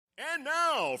And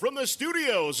now, from the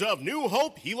studios of New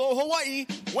Hope, Hilo, Hawaii,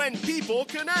 When People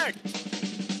Connect.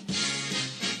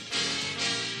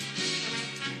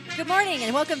 Good morning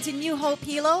and welcome to New Hope,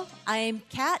 Hilo. I'm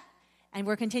Kat, and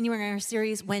we're continuing our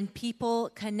series, When People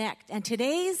Connect. And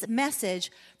today's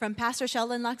message from Pastor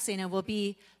Sheldon Laksina will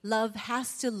be, Love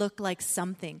Has to Look Like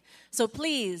Something. So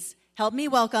please help me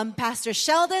welcome Pastor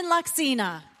Sheldon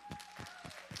Laksina.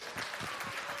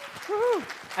 Woo.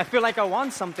 I feel like I won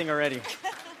something already.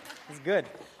 It's good.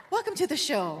 Welcome to the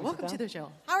show. Welcome to the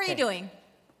show. How are you doing?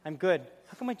 I'm good.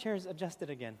 How come my chair is adjusted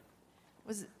again?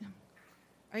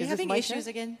 Are you having issues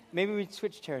again? Maybe we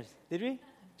switched chairs. Did we?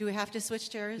 Do we have to switch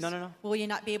chairs? No. Will you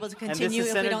not be able to And continue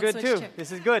this is if we centered don't good switch too. chairs?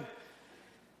 This is good.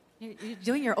 You're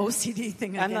doing your OCD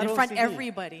thing I'm again not in front of OCD.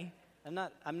 everybody. I'm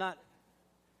not.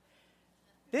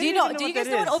 Do you guys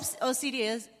know what OCD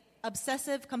is?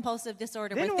 Obsessive compulsive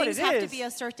disorder, They where know what things it have to is, be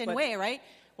a certain but- way, right?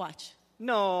 Watch.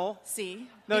 No. See?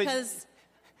 No, Because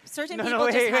certain No, people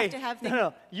just wait. have to have things.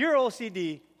 No. You're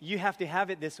OCD. You have to have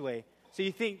it this way. So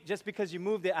you think just because you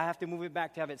moved it, I have to move it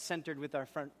back to have it centered with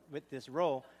with this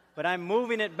row. But I'm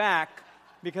moving it back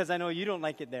because I know you don't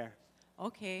like it there.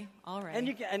 Okay, all right. And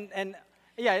you can, and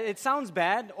yeah, it sounds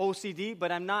bad, OCD,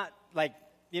 but I'm not like,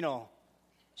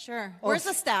 Sure. Where's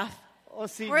the staff?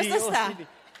 OCD. Where's the staff? OCD.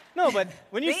 No, but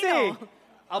when you They say know.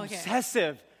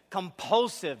 obsessive,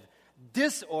 compulsive,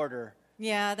 disorder,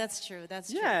 Yeah, that's true.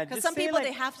 That's true. Yeah, Because just some say people, like-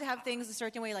 they have to have things a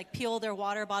certain way, like peel their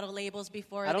water bottle labels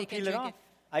before I they don't can peel it drink off.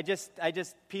 I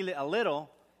just peel it a little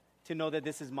to know that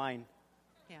this is mine.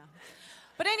 Yeah.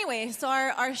 But anyway, so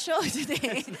our show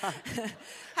today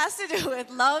has to do with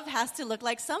love has to look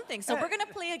like something. So we're going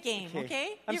to play a game,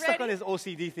 okay? I'm You stuck ready? on this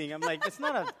OCD thing. I'm like, it's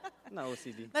not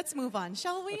OCD. Let's move on,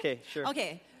 shall we? Okay, sure.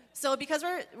 Okay. So because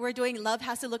we're doing love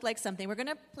has to look like something, we're going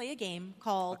to play a game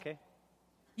called Okay.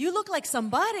 You Look Like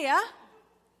Somebody, huh?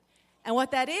 And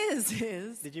what that is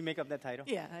Did you make up that title?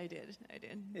 yeah, I did.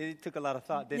 It took a lot of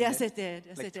thought, didn't Yes, it? it did.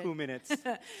 Yes, like it did. 2 minutes.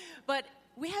 But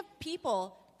we have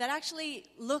people that actually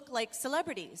look like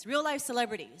celebrities, real life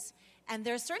celebrities. And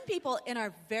there are certain people in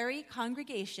our very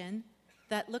congregation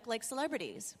that look like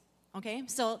celebrities. Okay?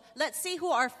 So let's see who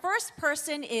our first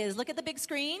person is. Look at the big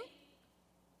screen.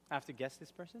 I have to guess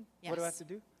this person? Yes. What do I have to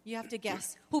do? You have to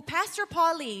guess who Pastor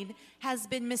Pauline has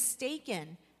been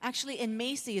mistaken. Actually, in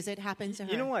Macy's, it happened to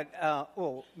her. You know what?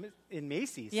 In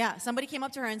Macy's. Yeah, somebody came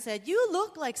up to her and said, "You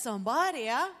look like somebody,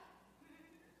 huh?"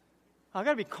 I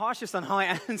gotta be cautious on how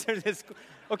I answer this.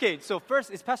 Okay, so first,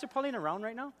 is Pastor Pauline around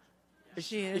right now?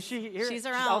 She is. Is she here? She's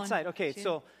around. outside. Okay,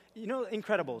 so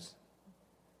Incredibles,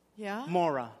 Yeah.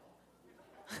 Mora,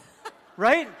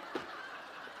 right?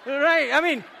 Right. I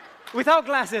mean, without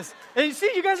glasses. And you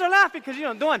see, you guys are laughing because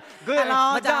the one good. Hello,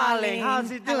 my darling. How's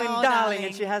it doing, Hello, darling? And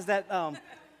darling. she has that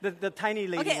the tiny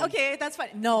lady. one. Okay, that's fine.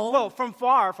 No. Well,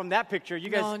 from that picture, you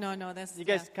guys. No. That's You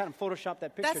guys kind of photoshopped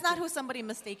that picture. That's not too. who somebody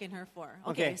mistaken her for.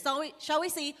 Okay. So shall we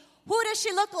see who does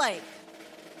she look like?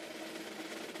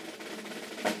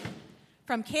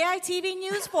 From KITV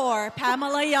News 4,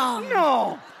 Pamela Young.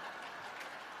 No.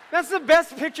 That's the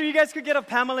best picture you guys could get of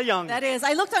Pamela Young. That is.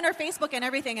 I looked on her Facebook and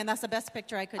everything, and that's the best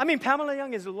picture I could. I mean, Pamela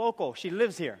Young is local. She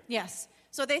lives here. Yes.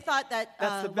 So they thought that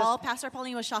That's the best- while Pastor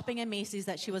Pauline was shopping at Macy's,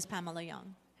 that she was Pamela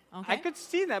Young. Okay. I could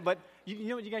see that, but you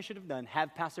know what you guys should have done?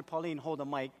 Have Pastor Pauline hold a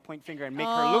mic, point finger, and make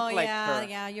her look like her.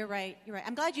 Yeah, you're right.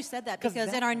 I'm glad you said that 'Cause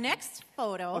because in our next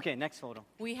photo, Okay, next photo.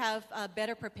 we have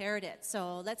better prepared it.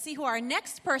 So let's see who our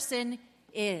next person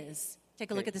is.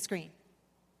 Take a look Okay. at the screen.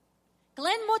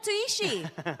 Glenn Motoishi,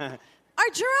 our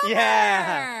drummer.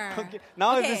 Yeah. Okay.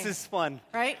 Now Okay. this is fun.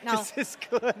 Right? Now, This is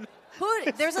good.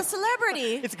 there's a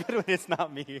celebrity It's good when it's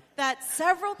not me. that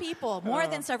several people, more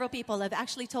than several people, have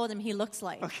actually told him he looks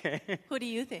like. Okay. Who do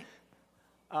you think?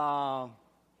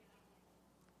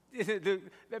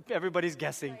 Everybody's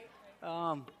guessing.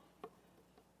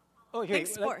 Okay. Think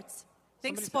sports.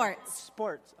 Think sports.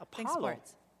 Sports. Apollo. Think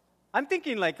sports. I'm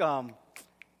thinking like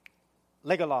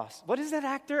Legolas. What is that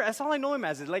actor? That's all I know him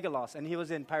as is Legolas, and he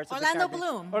was in Pirates of the Orlando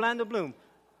Caribbean. Bloom. Orlando Bloom.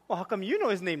 Well, how come you know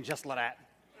his name just like that?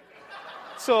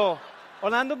 So,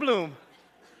 Orlando Bloom.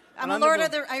 I'm a Orlando lord Bloom.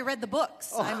 of the. I read the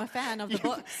books. I'm a fan of the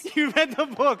books. You read the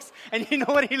books, and you know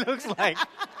what he looks like.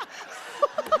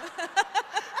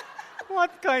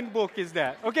 What kind book is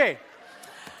that? Okay.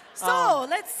 So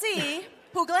let's see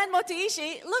who Glenn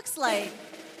Motoishi looks like.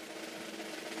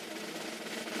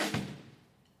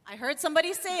 I heard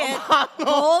somebody say it.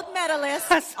 Gold medalist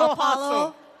That's so Apollo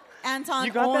awesome. Anton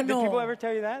You got that? Did Ono. people ever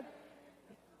tell you that?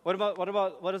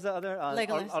 What is the other?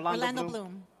 Legolas. Orlando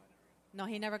Bloom. No,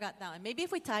 he never got that one. Maybe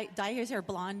if we dye his hair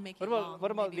blonde, make it What long.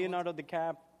 about maybe we'll- Leonardo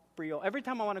DiCaprio? Every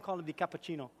time I want to call him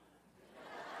DiCappuccino.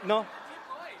 No?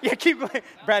 Yeah, keep going.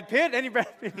 Brad Pitt? Any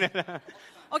Brad Pitt?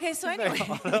 Okay, so anyway.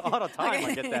 All the time, Okay.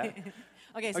 I get that.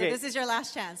 Okay, so Okay. this is your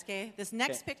last chance, okay? This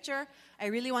next Okay. picture, I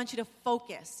really want you to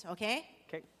focus, okay?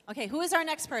 Okay. Okay, who is our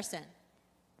next person?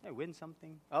 I win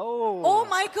something. Oh. Oh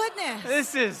my goodness.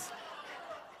 This is.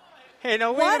 Hey,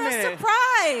 now wait What a a minute.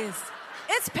 surprise.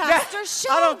 It's Pastor I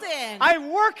Sheldon. I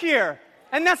work here,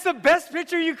 and that's the best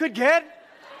picture you could get?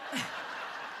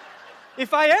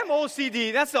 If I am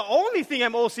OCD, that's the only thing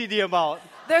I'm OCD about.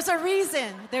 There's a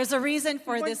reason. There's a reason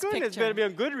for My this goodness, picture. better be a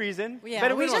good reason. Yeah,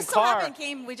 better we be one just so car.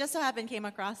 happened came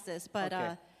across this, but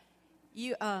Okay.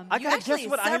 you I you gotta actually guess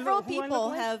what I several look- who I look people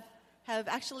like? have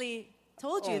actually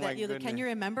told you Oh, my that you can goodness. you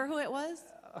remember who it was?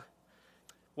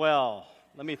 Well,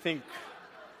 let me think.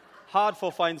 Hard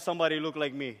for find somebody look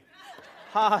like me.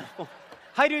 Hard.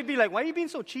 How do you be like, why are you being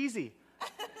so cheesy?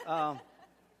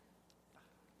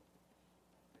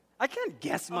 I can't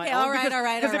guess my Okay, own. all right, because, all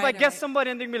right, Because all if right, I all guess right. somebody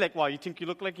and they'd be like, wow, you think you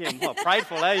look like him? Oh,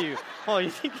 prideful, are you? Oh,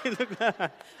 you think you look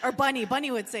like Or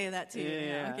Bunny would say that too.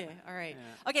 Yeah. Okay, all right.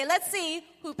 Okay, let's see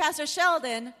who Pastor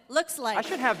Sheldon looks like. I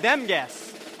should have them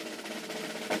guess.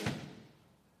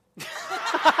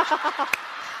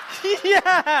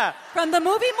 Yeah, From the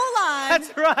movie Mulan,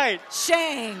 that's right.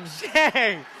 Shang.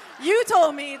 Dang. You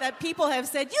told me that people have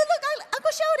said, you look like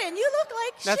Uncle Sheldon, you look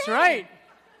like That's Shang. right.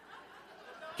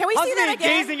 Can we How's see that me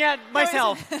again? gazing at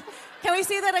myself? Can we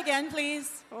see that again,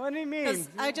 please? What do you mean? 'Cause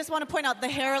I just want to point out the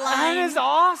hairline. That is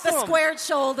awesome. The squared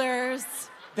shoulders.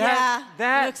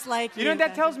 That looks like you know what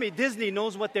that tells me? Disney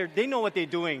knows what they know what they're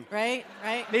doing. Right.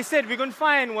 They said we're gonna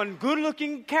find one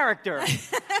good-looking character.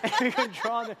 And we're gonna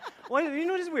draw the. Well, you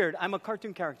know what is weird? I'm a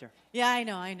cartoon character. Yeah, I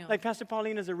know. Like Pastor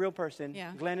Pauline is a real person.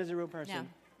 Yeah. Glenn is a real person. Yeah.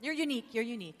 You're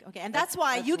unique. Okay, and that's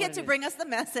why that's you what get it to is. bring us the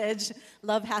message.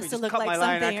 Love has We to just look cut like my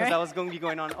line something, because right? I was going to be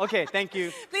going on. Okay, thank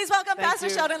you. Please welcome Thank Pastor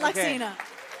you. Sheldon Okay. Laxina.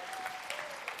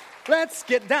 Let's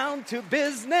get down to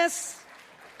business.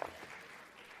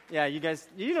 Yeah, you guys,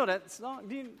 you know that song?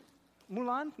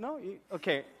 Mulan? No?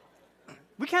 Okay.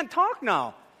 We can't talk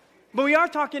now. But we are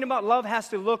talking about love has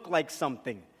to look like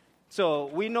something. So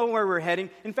we know where we're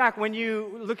heading. In fact, when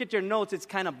you look at your notes, it's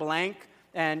kind of blank,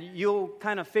 and you'll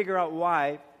kind of figure out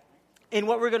why in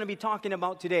what we're going to be talking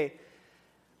about today.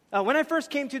 When I first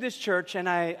came to this church and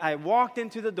I walked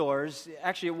into the doors,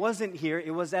 actually it wasn't here,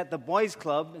 it was at the Boys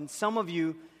Club, and some of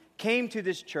you came to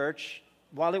this church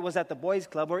while it was at the Boys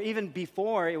Club, or even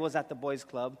before it was at the Boys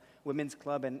Club, Women's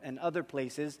Club, and other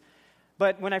places.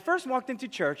 But when I first walked into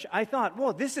church, I thought,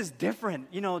 whoa, this is different.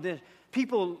 You know, the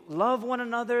people love one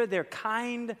another, they're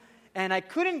kind, and I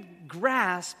couldn't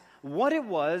grasp what it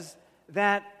was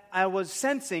that I was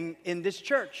sensing in this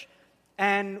church.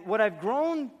 And what I've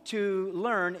grown to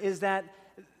learn is that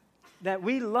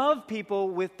we love people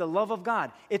with the love of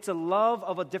God. It's a love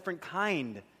of a different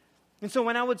kind. And so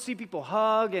when I would see people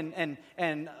hug and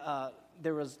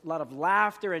there was a lot of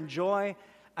laughter and joy,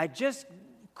 I just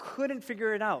couldn't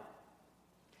figure it out.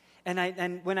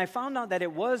 And when I found out that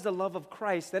it was the love of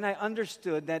Christ, then I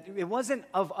understood that it wasn't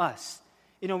of us.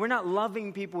 You know, we're not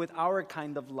loving people with our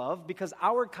kind of love because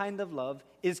our kind of love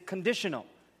is conditional.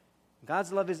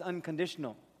 God's love is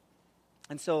unconditional.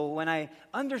 And so when I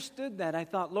understood that, I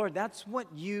thought, Lord, that's what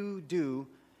you do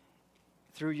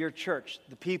through your church,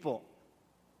 the people.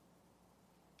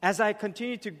 As I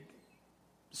continue to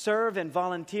serve and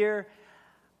volunteer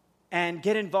and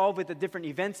get involved with the different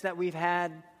events that we've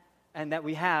had and that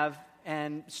we have,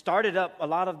 and started up a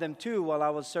lot of them too while I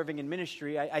was serving in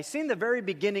ministry, I seen the very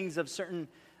beginnings of certain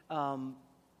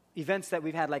events that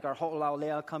we've had, like our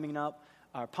Ho'olau'olea coming up,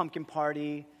 our pumpkin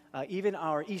party, even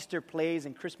our Easter plays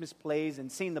and Christmas plays,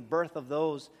 and seeing the birth of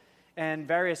those, and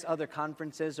various other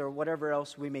conferences or whatever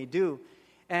else we may do.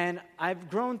 And I've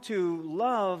grown to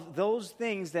love those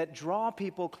things that draw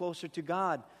people closer to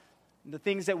God, the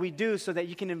things that we do so that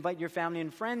you can invite your family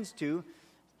and friends to,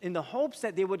 in the hopes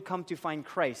that they would come to find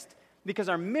Christ. Because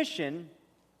our mission,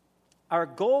 our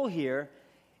goal here,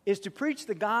 is to preach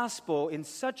the gospel in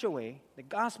such a way, the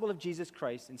gospel of Jesus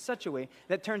Christ, in such a way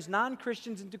that turns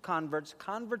non-Christians into converts,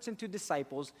 converts into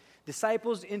disciples,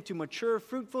 disciples into mature,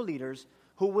 fruitful leaders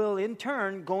who will in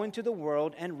turn go into the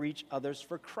world and reach others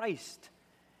for Christ.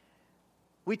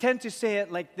 We tend to say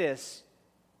it like this: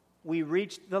 we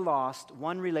reach the lost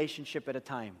one relationship at a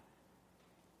time.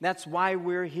 That's why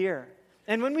we're here.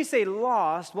 And when we say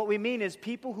lost, what we mean is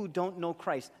people who don't know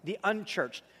Christ, the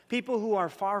unchurched, people who are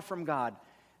far from God.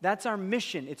 That's our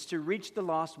mission. It's to reach the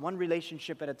lost one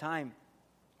relationship at a time.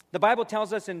 The Bible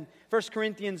tells us in 1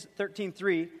 Corinthians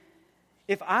 13:3,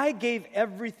 if I gave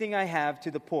everything I have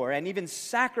to the poor and even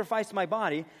sacrificed my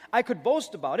body, I could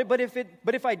boast about it. But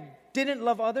if I didn't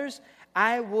love others,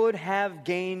 I would have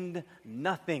gained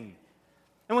nothing.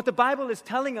 And what the Bible is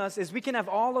telling us is we can have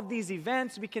all of these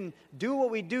events, we can do what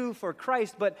we do for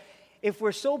Christ, but if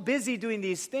we're so busy doing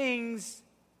these things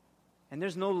and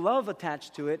there's no love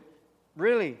attached to it,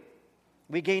 really,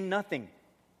 we gain nothing.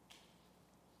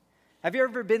 Have you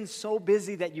ever been so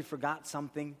busy that you forgot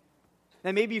something?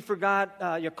 That maybe you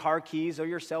forgot your car keys or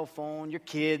your cell phone, your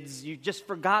kids, you just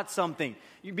forgot something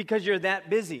because you're that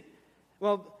busy.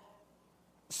 Well,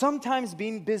 sometimes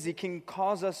being busy can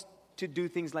cause us to do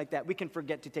things like that. We can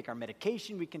forget to take our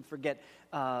medication. We can forget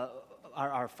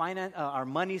our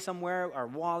money somewhere, our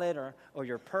wallet or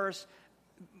your purse.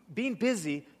 Being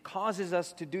busy causes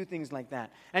us to do things like that.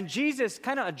 And Jesus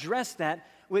kind of addressed that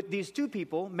with these two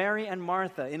people, Mary and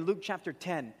Martha, in Luke chapter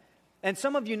 10. And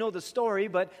some of you know the story,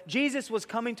 but Jesus was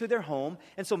coming to their home,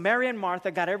 and so Mary and Martha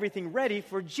got everything ready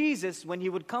for Jesus when he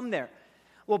would come there.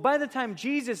 Well, by the time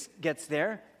Jesus gets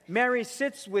there, Mary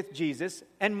sits with Jesus,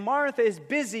 and Martha is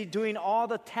busy doing all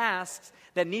the tasks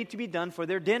that need to be done for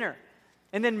their dinner.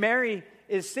 And then Mary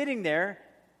is sitting there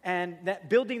and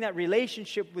building that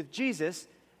relationship with Jesus.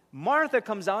 Martha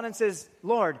comes out and says,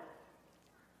 Lord,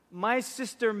 my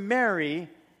sister Mary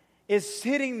is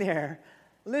sitting there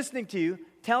listening to you.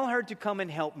 Tell her to come and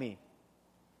help me.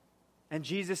 And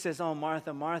Jesus says, oh,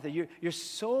 Martha, Martha, you're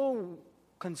so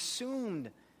consumed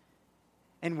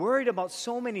and worried about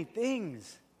so many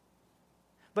things.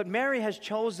 But Mary has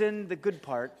chosen the good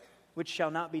part, which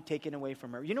shall not be taken away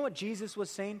from her. You know what Jesus was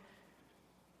saying?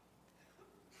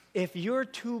 If you're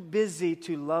too busy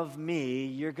to love me,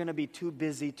 you're going to be too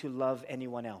busy to love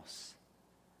anyone else.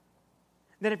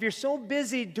 Then if you're so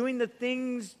busy doing the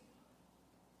things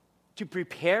to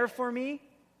prepare for me,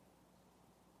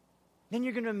 then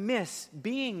you're going to miss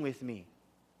being with me.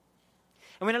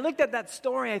 And when I looked at that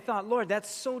story, I thought, Lord, that's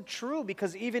so true,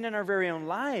 because even in our very own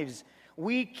lives,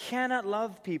 we cannot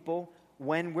love people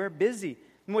when we're busy.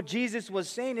 And what Jesus was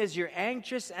saying is you're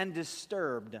anxious and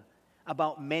disturbed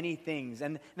about many things.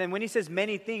 And then when he says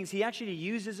many things, he actually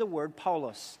uses a word,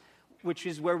 Paulos, which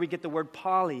is where we get the word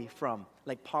poly from,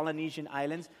 like Polynesian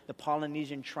islands, the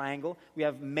Polynesian Triangle. We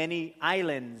have many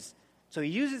islands. So he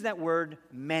uses that word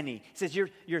many. He says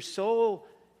you're so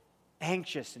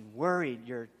anxious and worried,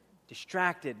 you're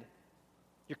distracted,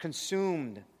 you're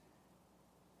consumed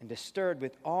and disturbed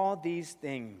with all these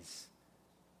things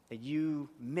that you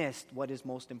missed what is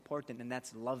most important, and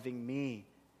that's loving me.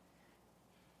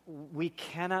 We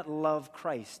cannot love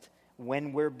Christ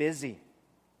when we're busy.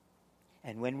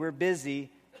 And when we're busy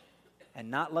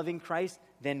and not loving Christ,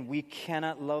 then we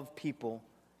cannot love people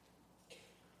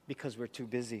because we're too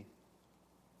busy.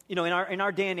 You know, in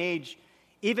our day and age,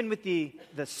 even with the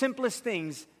simplest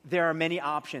things, there are many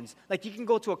options. Like you can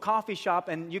go to a coffee shop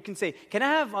and you can say, can I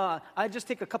have, I just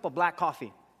take a cup of black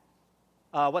coffee.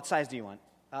 What size do you want?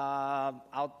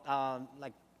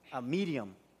 Like a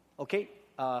medium. Okay,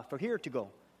 for here to go.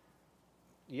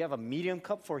 You have a medium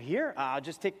cup for here? I'll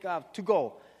just take to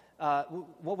go.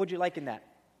 What would you like in that?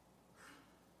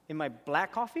 In my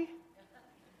black coffee?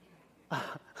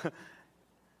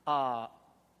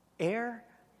 Air?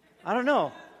 I don't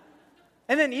know.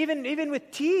 And then even with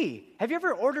tea. Have you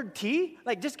ever ordered tea?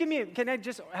 Like, just can I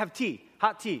just have tea?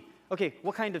 Hot tea. Okay,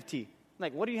 what kind of tea?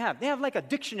 Like, what do you have? They have like a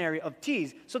dictionary of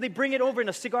teas. So they bring it over in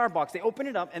a cigar box. They open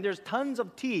it up, and there's tons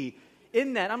of tea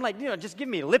in that. I'm like, just give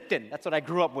me Lipton. That's what I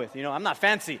grew up with. I'm not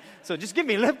fancy. So just give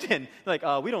me Lipton. Like,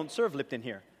 we don't serve Lipton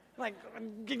here. Like,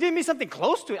 give me something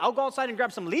close to it. I'll go outside and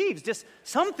grab some leaves, just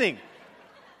something.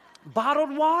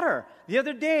 Bottled water. The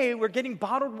other day, we're getting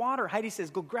bottled water. Heidi says,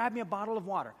 go grab me a bottle of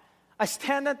water. I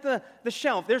stand at the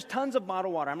shelf. There's tons of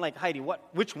bottled water. I'm like, Heidi,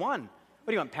 which one? What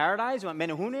do you want, Paradise? You want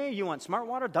Menehune? You want Smart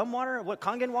Water, Dumb Water? What,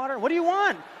 Kangen water? What do you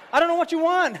want? I don't know what you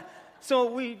want.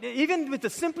 So even with the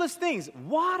simplest things,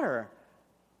 water,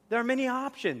 there are many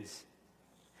options.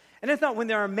 And I thought when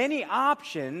there are many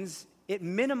options, it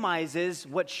minimizes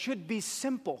what should be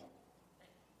simple.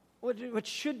 What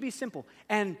should be simple.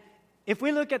 And if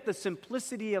we look at the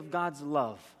simplicity of God's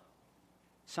love,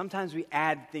 sometimes we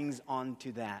add things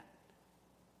onto that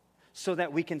so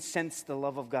that we can sense the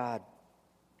love of God.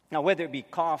 Now, whether it be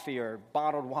coffee or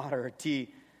bottled water or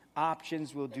tea,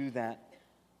 options will do that.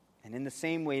 And in the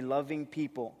same way, loving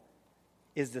people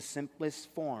is the simplest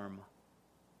form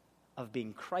of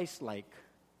being Christ-like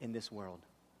in this world.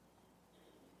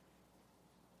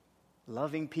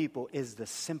 Loving people is the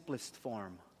simplest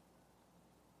form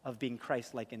of being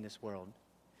Christ-like in this world.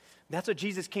 That's what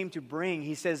Jesus came to bring.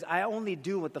 He says, I only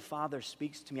do what the Father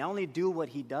speaks to me. I only do what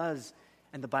He does.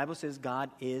 And the Bible says God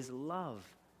is love.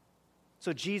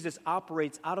 So Jesus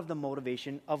operates out of the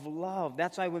motivation of love.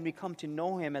 That's why when we come to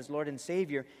know Him as Lord and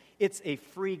Savior, it's a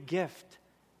free gift.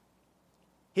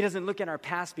 He doesn't look at our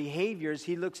past behaviors.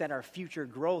 He looks at our future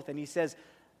growth, and he says,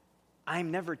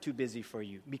 I'm never too busy for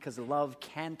you, because love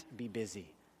can't be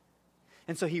busy.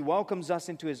 And so he welcomes us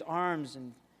into his arms,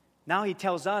 and now he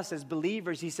tells us as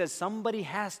believers, he says somebody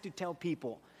has to tell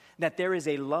people that there is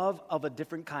a love of a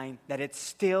different kind, that it's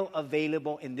still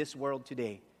available in this world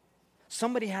today.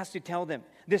 Somebody has to tell them.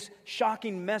 This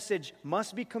shocking message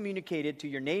must be communicated to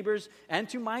your neighbors and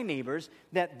to my neighbors,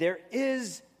 that there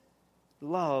is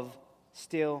love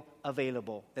still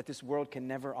available, that this world can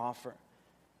never offer.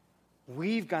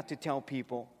 We've got to tell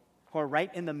people who are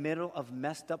right in the middle of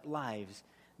messed up lives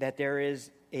that there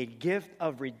is a gift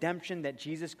of redemption that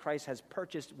Jesus Christ has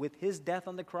purchased with his death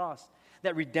on the cross.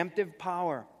 That redemptive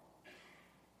power,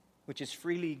 which is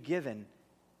freely given,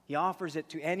 he offers it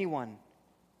to anyone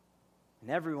and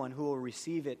everyone who will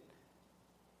receive it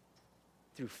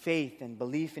through faith and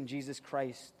belief in Jesus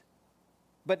Christ.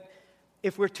 But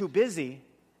if we're too busy,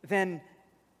 then,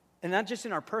 and not just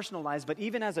in our personal lives, but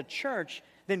even as a church,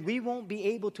 then we won't be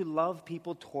able to love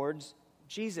people towards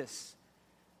Jesus.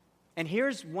 And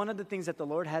here's one of the things that the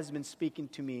Lord has been speaking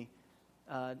to me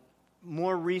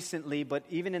more recently, but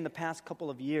even in the past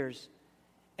couple of years.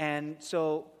 And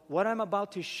so what I'm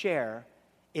about to share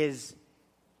is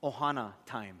Ohana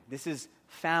time. This is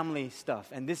family stuff.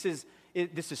 And this is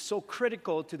so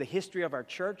critical to the history of our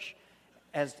church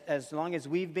as long as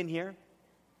we've been here,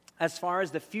 as far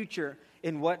as the future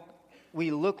in what we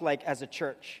look like as a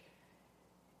church.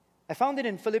 I found it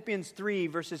in Philippians 3,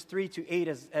 verses 3 to 8,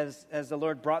 as the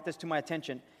Lord brought this to my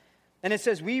attention. And it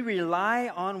says, we rely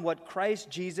on what Christ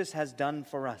Jesus has done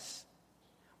for us.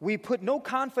 We put no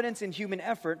confidence in human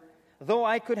effort, though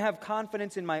I could have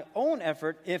confidence in my own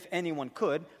effort if anyone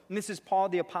could. And this is Paul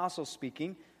the Apostle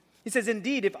speaking. He says,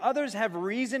 indeed, if others have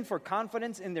reason for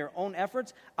confidence in their own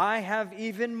efforts, I have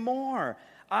even more.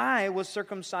 I was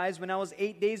circumcised when I was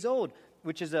 8 days old,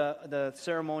 which is the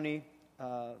ceremony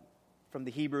from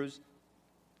the Hebrews,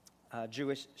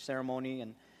 Jewish ceremony.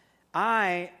 And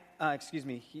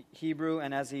Hebrew,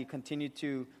 and as he continued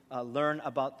to learn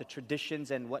about the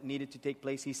traditions and what needed to take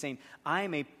place, he's saying, I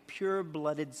am a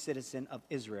pure-blooded citizen of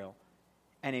Israel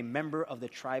and a member of the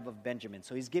tribe of Benjamin.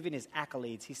 So he's giving his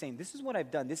accolades. He's saying, this is what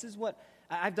I've done. This is what,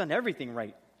 I've done everything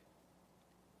right.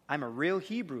 I'm a real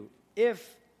Hebrew,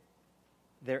 if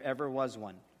there ever was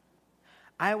one.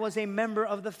 I was a member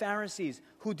of the Pharisees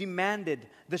who demanded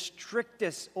the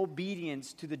strictest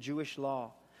obedience to the Jewish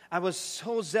law. I was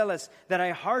so zealous that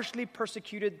I harshly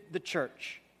persecuted the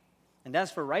church. And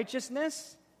as for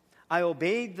righteousness, I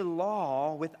obeyed the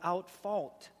law without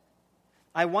fault.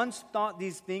 I once thought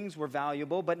these things were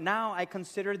valuable, but now I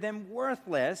consider them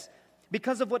worthless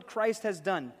because of what Christ has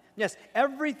done. Yes,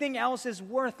 everything else is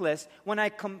worthless when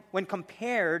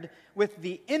compared with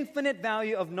the infinite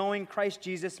value of knowing Christ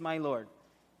Jesus my Lord.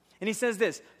 And he says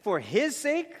this, for his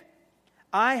sake,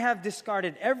 I have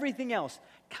discarded everything else,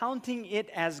 counting it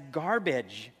as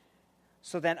garbage,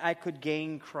 so that I could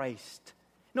gain Christ.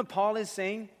 You know, Paul is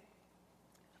saying,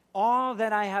 all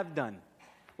that I have done,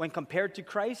 when compared to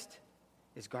Christ,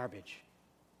 is garbage.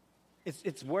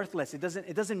 It's worthless. It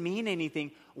doesn't mean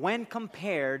anything when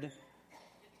compared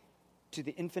to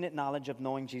the infinite knowledge of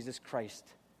knowing Jesus Christ.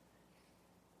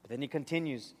 But then he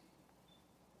continues,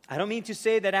 I don't mean to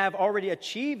say that I have already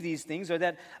achieved these things or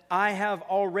that I have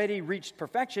already reached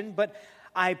perfection, but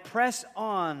I press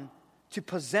on to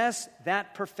possess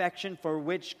that perfection for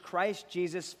which Christ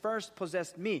Jesus first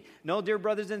possessed me. No, dear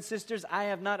brothers and sisters, I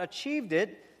have not achieved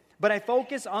it, but I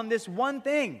focus on this one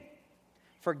thing.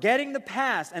 Forgetting the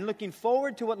past and looking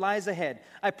forward to what lies ahead,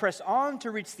 I press on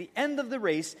to reach the end of the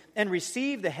race and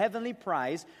receive the heavenly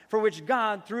prize for which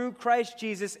God, through Christ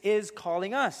Jesus, is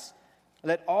calling us.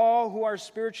 Let all who are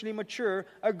spiritually mature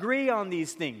agree on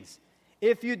these things.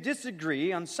 If you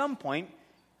disagree on some point,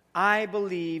 I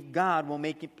believe God will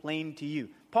make it plain to you.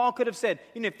 Paul could have said,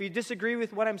 if you disagree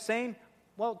with what I'm saying,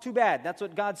 well, too bad. That's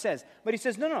what God says. But he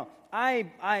says, no.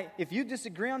 If you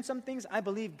disagree on some things, I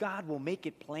believe God will make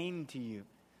it plain to you.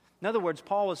 In other words,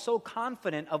 Paul was so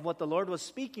confident of what the Lord was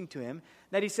speaking to him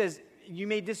that he says, you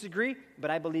may disagree,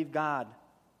 but I believe God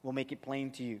will make it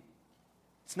plain to you.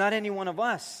 It's not any one of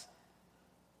us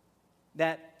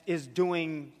that is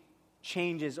doing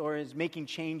changes or is making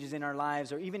changes in our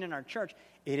lives or even in our church.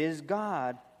 It is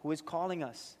God who is calling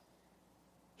us.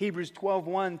 Hebrews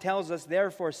 12:1 tells us,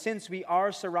 therefore, since we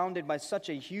are surrounded by such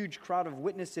a huge crowd of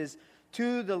witnesses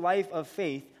to the life of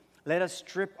faith, let us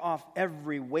strip off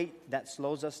every weight that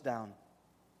slows us down,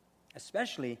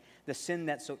 especially the sin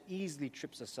that so easily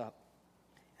trips us up.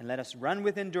 And let us run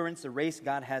with endurance the race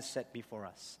God has set before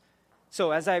us.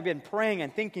 So as I've been praying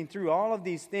and thinking through all of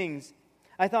these things,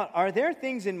 I thought, are there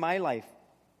things in my life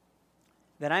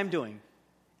that I'm doing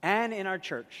and in our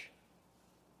church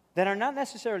that are not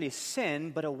necessarily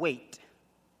sin, but a weight.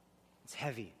 It's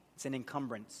heavy. It's an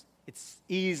encumbrance. It's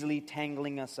easily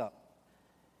tangling us up.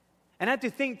 And I had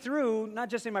to think through, not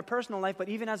just in my personal life, but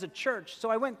even as a church. So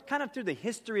I went kind of through the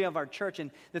history of our church and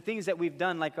the things that we've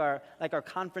done, like our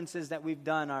conferences that we've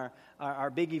done, our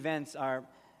big events,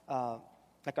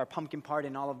 like our pumpkin party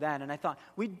and all of that. And I thought,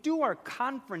 we do our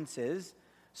conferences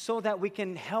so that we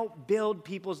can help build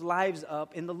people's lives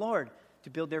up in the Lord, to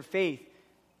build their faith,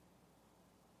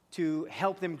 to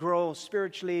help them grow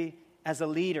spiritually as a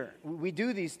leader. We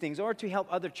do these things, or to help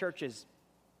other churches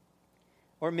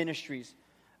or ministries.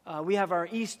 We have our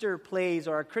Easter plays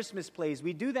or our Christmas plays.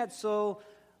 We do that so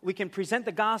we can present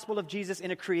the gospel of Jesus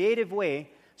in a creative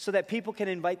way so that people can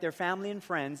invite their family and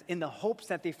friends in the hopes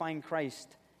that they find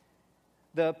Christ.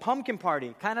 The pumpkin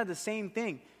party, kind of the same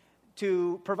thing,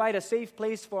 to provide a safe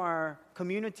place for our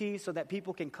community so that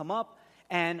people can come up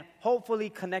and hopefully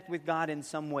connect with God in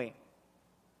some way.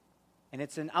 And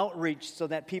it's an outreach so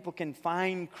that people can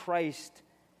find Christ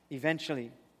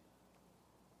eventually.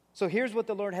 So here's what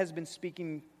the Lord has been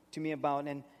speaking to me about,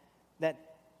 and that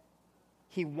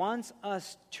He wants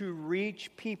us to reach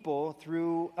people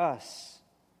through us.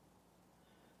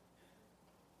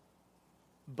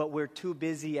 But we're too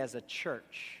busy as a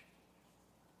church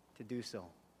to do so.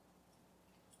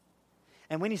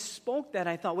 And when He spoke that,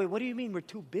 I thought, wait, what do you mean we're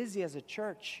too busy as a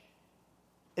church?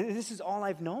 This is all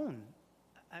I've known.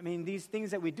 I mean, these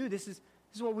things that we do, this is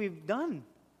what we've done.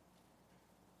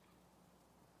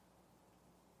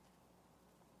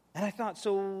 And I thought,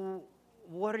 so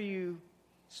what are you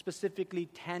specifically,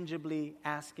 tangibly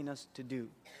asking us to do?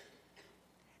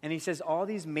 And He says, all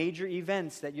these major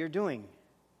events that you're doing,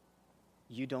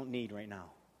 you don't need right now.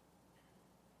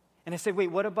 And I said,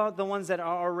 wait, what about the ones that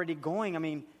are already going? I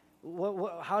mean,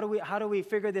 how do we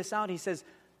figure this out? He says,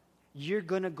 you're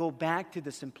going to go back to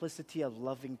the simplicity of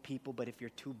loving people, but if you're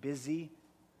too busy,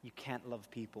 you can't love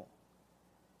people.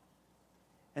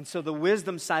 And so the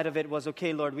wisdom side of it was,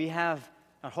 okay, Lord, we have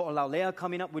our Ho'olaulea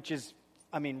coming up, which is,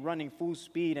 running full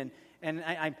speed. And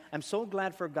I'm so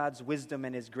glad for God's wisdom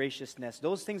and His graciousness.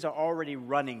 Those things are already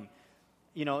running.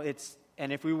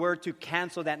 And if we were to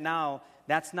cancel that now,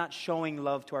 that's not showing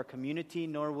love to our community,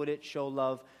 nor would it show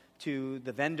love to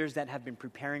the vendors that have been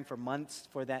preparing for months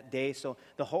for that day. So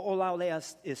the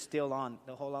Ho'olaulea is still on,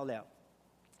 the Ho'olaulea.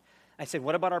 I said,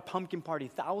 what about our pumpkin party?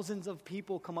 Thousands of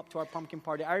people come up to our pumpkin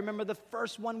party. I remember the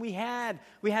first one we had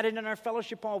it in our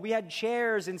fellowship hall. We had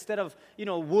chairs instead of,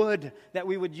 wood that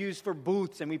we would use for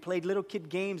booths, and we played little kid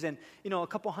games, and, a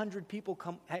couple hundred people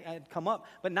had come up.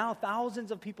 But now thousands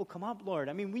of people come up,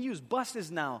 Lord. We use buses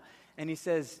now. And He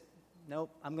says, nope,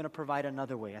 I'm going to provide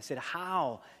another way. I said,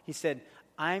 how? He said,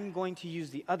 I'm going to use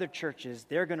the other churches.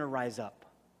 They're going to rise up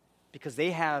because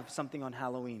they have something on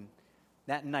Halloween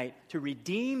that night to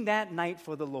redeem that night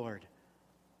for the Lord.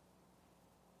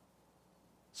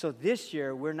 So this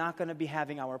year, we're not going to be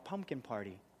having our pumpkin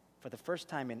party for the first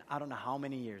time in I don't know how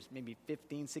many years, maybe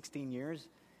 15, 16 years.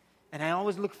 And I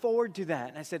always look forward to that.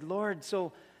 And I said, Lord,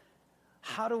 so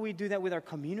how do we do that with our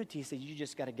community? He said, you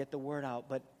just got to get the word out.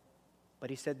 But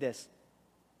He said this,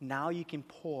 now you can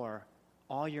pour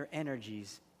all your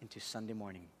energies into Sunday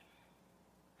morning.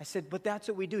 I said, but that's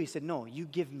what we do. He said, no, you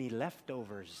give me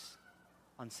leftovers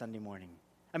on Sunday morning.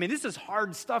 This is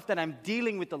hard stuff that I'm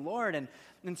dealing with the Lord.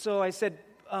 And so I said,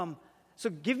 so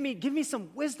give me some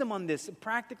wisdom on this,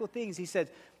 practical things. He said,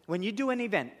 when you do an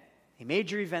event, a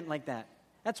major event like that,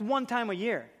 that's one time a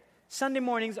year. Sunday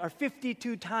mornings are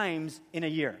 52 times in a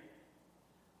year.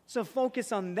 So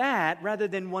focus on that rather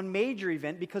than one major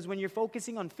event, because when you're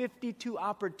focusing on 52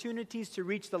 opportunities to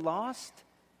reach the lost,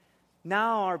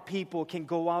 now our people can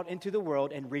go out into the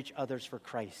world and reach others for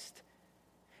Christ.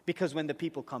 Because when the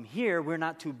people come here, we're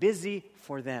not too busy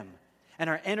for them. And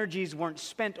our energies weren't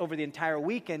spent over the entire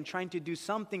weekend trying to do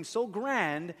something so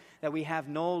grand that we have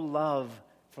no love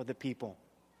for the people.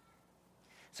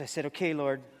 So I said, okay,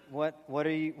 Lord, what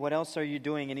else are you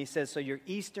doing? And He says, so your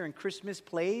Easter and Christmas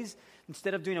plays,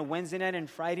 instead of doing a Wednesday night and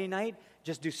Friday night,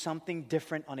 just do something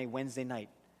different on a Wednesday night.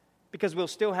 Because we'll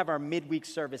still have our midweek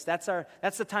service. That's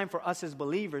the time for us as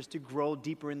believers to grow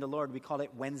deeper in the Lord. We call it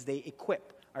Wednesday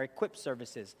Equip, our Equip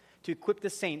services, to equip the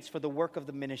saints for the work of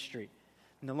the ministry.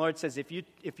 And the Lord says, if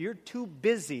you're too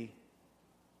busy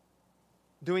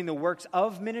doing the works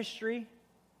of ministry,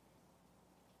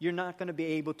 you're not going to be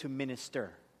able to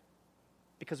minister.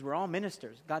 Because we're all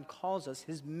ministers. God calls us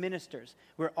His ministers.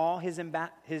 We're all His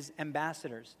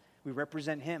ambassadors. We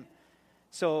represent Him.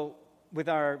 So with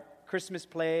our Christmas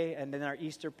play and then our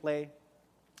Easter play,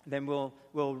 then we'll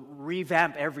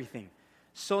revamp everything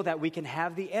so that we can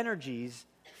have the energies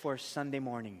for Sunday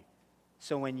morning.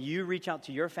 So when you reach out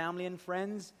to your family and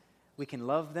friends, we can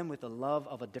love them with a love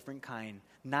of a different kind,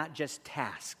 not just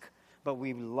task, but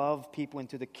we love people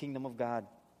into the kingdom of God.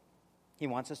 He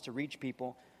wants us to reach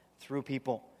people through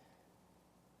people.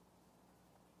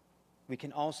 We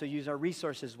can also use our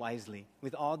resources wisely.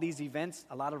 With all these events,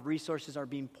 a lot of resources are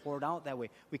being poured out that way.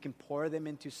 We can pour them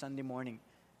into Sunday morning.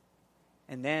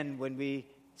 And then when we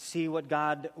see what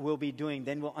God will be doing,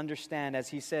 then we'll understand, as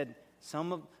he said,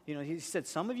 some of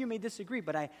you may disagree,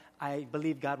 but I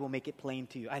believe God will make it plain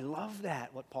to you. I love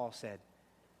that, what Paul said.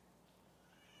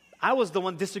 I was the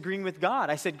one disagreeing with God.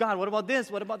 I said, God, what about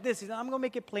this? What about this? He said, I'm going to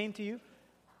make it plain to you.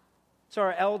 So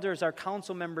our elders, our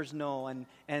council members know,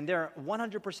 and they're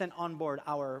 100% on board.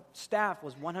 Our staff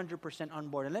was 100% on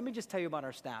board. And let me just tell you about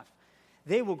our staff.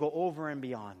 They will go over and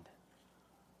beyond.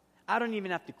 I don't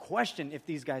even have to question if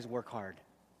these guys work hard.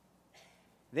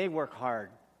 They work hard.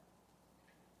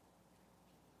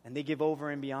 And they give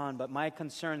over and beyond. But my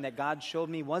concern that God showed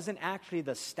me wasn't actually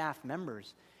the staff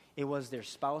members. It was their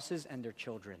spouses and their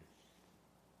children.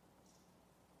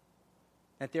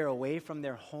 That they're away from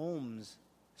their homes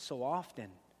so often.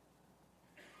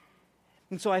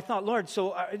 And so I thought, Lord,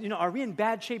 are we in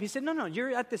bad shape? He said, no, you're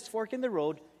at this fork in the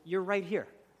road. You're right here.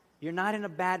 You're not in a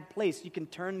bad place. You can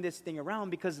turn this thing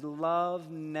around because love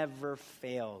never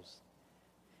fails.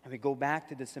 And we go back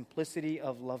to the simplicity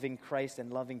of loving Christ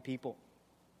and loving people.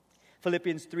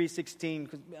 Philippians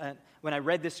 3:16, when I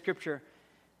read this scripture,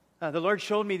 the Lord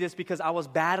showed me this because I was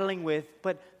battling with,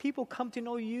 but people come to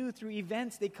know you through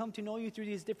events. They come to know you through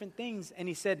these different things. And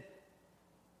he said,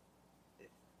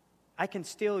 I can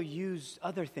still use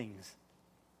other things.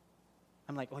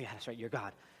 I'm like, oh yeah, that's right, you're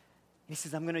God. He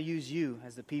says, I'm going to use you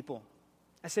as the people.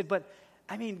 I said, but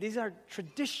these are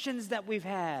traditions that we've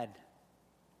had.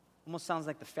 Almost sounds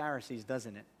like the Pharisees,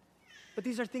 doesn't it? But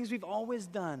these are things we've always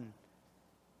done.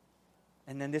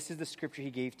 And then this is the scripture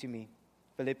he gave to me,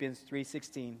 Philippians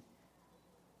 3:16.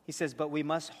 He says, but we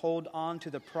must hold on to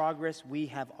the progress we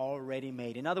have already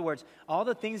made. In other words, all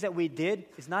the things that we did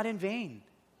is not in vain.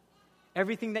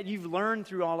 Everything that you've learned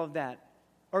through all of that,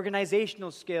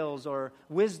 organizational skills or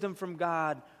wisdom from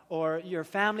God, or your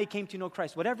family came to know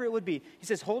Christ, whatever it would be. He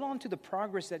says, hold on to the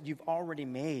progress that you've already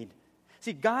made.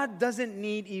 See, God doesn't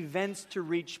need events to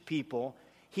reach people.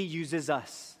 He uses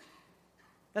us.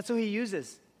 That's who he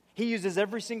uses. He uses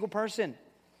every single person.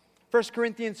 1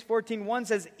 Corinthians 14:1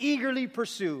 says, eagerly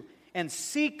pursue and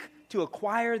seek to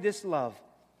acquire this love.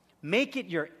 Make it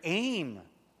your aim,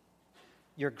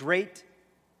 your great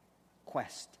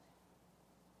quest.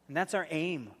 And that's our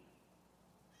aim.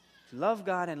 To love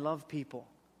God and love people.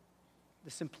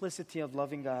 The simplicity of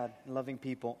loving God and loving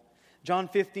people. John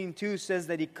 15:2 says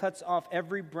that he cuts off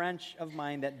every branch of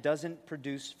mine that doesn't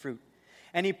produce fruit.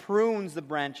 And he prunes the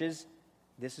branches,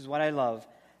 this is what I love,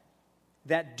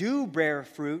 that do bear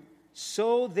fruit,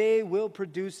 so they will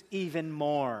produce even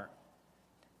more.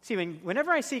 See,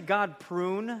 whenever I see God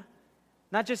prune,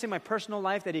 not just in my personal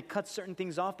life that he cuts certain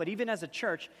things off, but even as a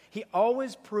church, he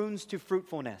always prunes to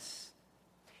fruitfulness.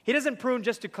 He doesn't prune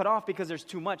just to cut off because there's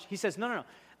too much. He says, no.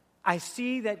 I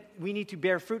see that we need to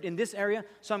bear fruit in this area,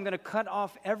 so I'm going to cut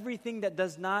off everything that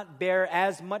does not bear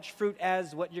as much fruit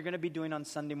as what you're going to be doing on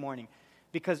Sunday morning.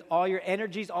 Because all your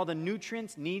energies, all the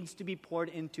nutrients needs to be poured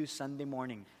into Sunday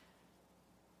morning.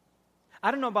 I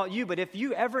don't know about you, but if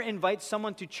you ever invite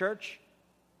someone to church,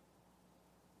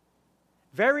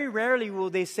 very rarely will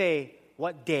they say,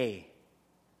 what day?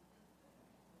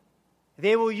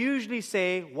 They will usually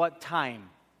say, what time?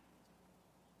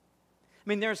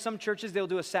 There are some churches, they'll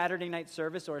do a Saturday night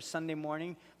service or a Sunday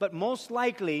morning, but most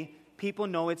likely, people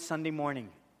know it's Sunday morning.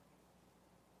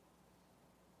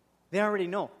 They already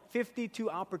know. 52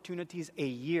 opportunities a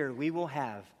year we will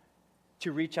have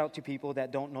to reach out to people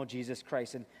that don't know Jesus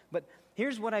Christ. But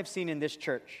here's what I've seen in this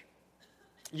church.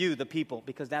 You, the people,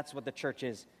 because that's what the church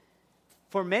is.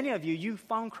 For many of you, you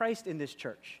found Christ in this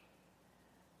church.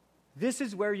 This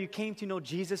is where you came to know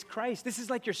Jesus Christ. This is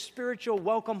like your spiritual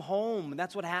welcome home.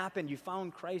 That's what happened. You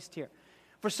found Christ here.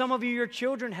 For some of you, your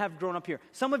children have grown up here.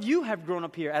 Some of you have grown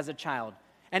up here as a child.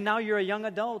 And now you're a young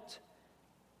adult.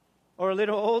 Or a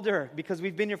little older, because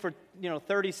we've been here for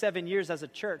 37 years as a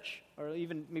church. Or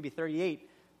even maybe 38.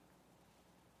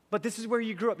 But this is where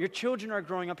you grew up. Your children are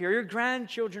growing up here. Your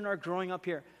grandchildren are growing up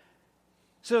here.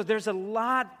 So there's a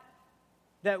lot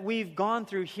that we've gone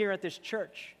through here at this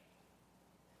church.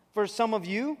 For some of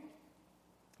you,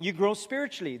 you grow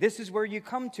spiritually. This is where you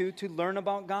come to learn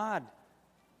about God.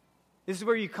 This is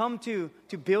where you come to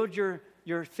build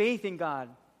your faith in God,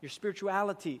 your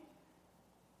spirituality.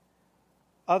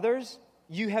 Others,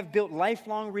 you have built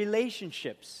lifelong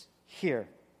relationships here.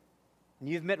 And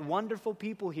you've met wonderful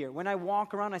people here. When I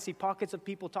walk around, I see pockets of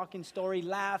people talking story,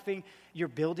 laughing. You're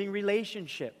building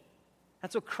relationship.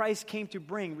 That's what Christ came to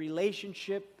bring,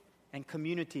 relationship and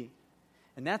community.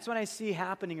 And that's what I see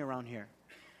happening around here.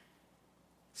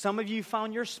 Some of you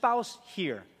found your spouse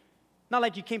here. Not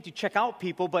like you came to check out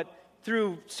people, but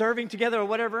through serving together or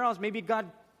whatever else. Maybe God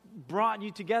brought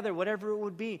you together, whatever it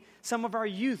would be. Some of our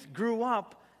youth grew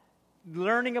up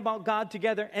learning about God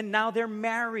together, and now they're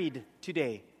married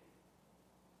today.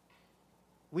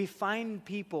 We find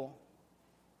people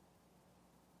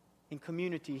in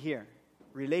community here.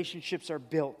 Relationships are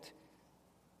built.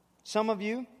 Some of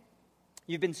you,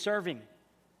 you've been serving.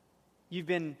 You've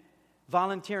been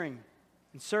volunteering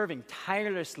and serving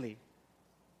tirelessly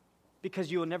because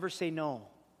you will never say no.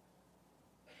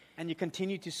 And you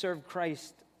continue to serve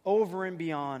Christ over and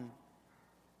beyond.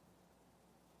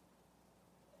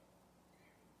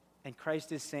 And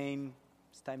Christ is saying,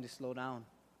 it's time to slow down.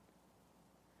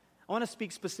 I want to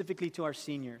speak specifically to our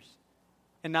seniors.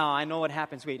 And now I know what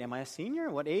happens. Wait, am I a senior?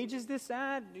 What age is this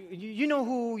at? You know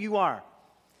who you are.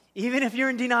 Even if you're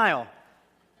in denial,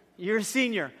 you're a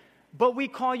senior. But we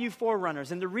call you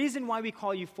forerunners. And the reason why we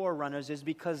call you forerunners is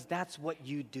because that's what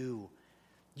you do.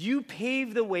 You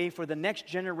pave the way for the next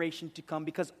generation to come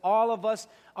because all of us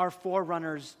are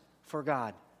forerunners for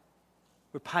God.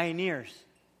 We're pioneers.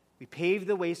 We pave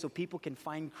the way so people can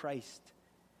find Christ.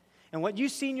 And what you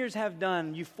seniors have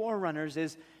done, you forerunners,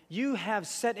 is you have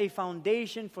set a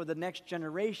foundation for the next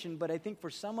generation, but I think for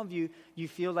some of you, you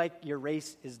feel like your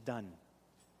race is done.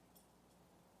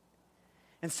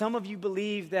 And some of you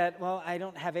believe that, well, I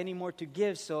don't have any more to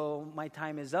give, so my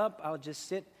time is up, I'll just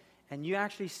sit. And you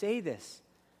actually say this.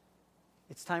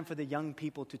 It's time for the young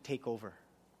people to take over.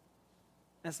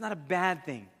 That's not a bad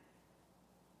thing.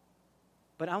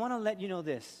 But I want to let you know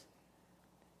this.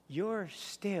 You're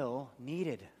still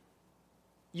needed.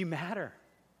 You matter.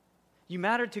 You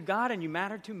matter to God and you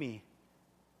matter to me.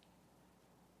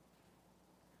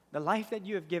 The life that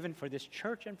you have given for this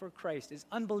church and for Christ is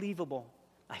unbelievable.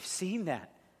 I've seen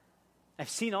that. I've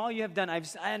seen all you have done.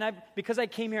 Because I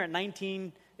came here at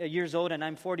 19 years old and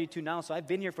I'm 42 now, so I've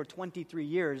been here for 23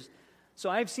 years. So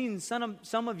I've seen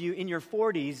some of you in your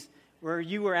 40s where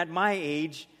you were at my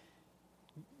age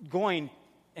going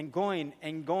and going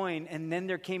and going, and then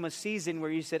there came a season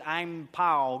where you said, I'm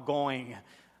going.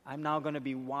 I'm now going to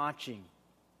be watching.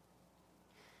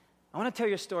 I want to tell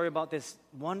you a story about this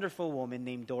wonderful woman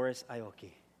named Doris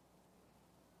Aoki.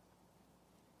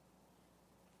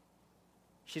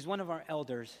 She's one of our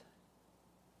elders.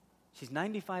 She's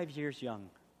 95 years young.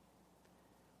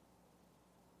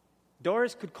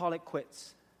 Doris could call it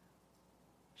quits.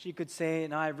 She could say,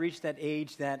 no, I've reached that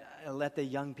age that I'll let the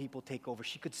young people take over.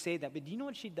 She could say that, but do you know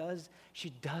what she does? She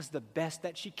does the best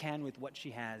that she can with what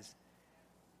she has.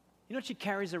 You know what she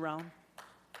carries around?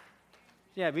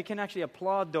 Yeah, we can actually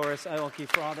applaud Doris Aoki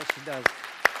for all that she does.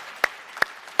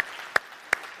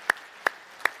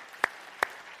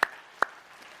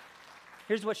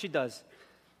 Here's what she does.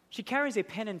 She carries a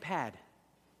pen and pad.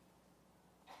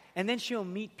 And then she'll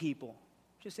meet people.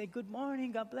 She'll say, good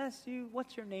morning, God bless you.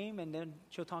 What's your name? And then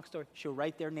she'll talk story. She'll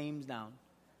write their names down.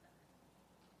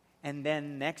 And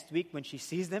then next week when she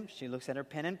sees them, she looks at her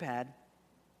pen and pad.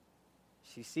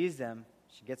 She sees them.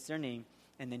 She gets their name.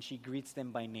 And then she greets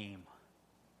them by name.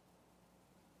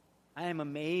 I am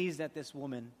amazed at this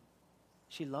woman.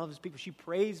 She loves people. She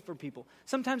prays for people.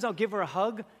 Sometimes I'll give her a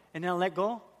hug and then I'll let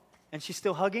go. And she's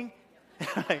still hugging.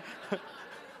 Like,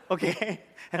 okay.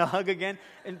 And I'll hug again.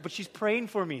 But she's praying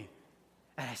for me.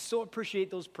 And I so appreciate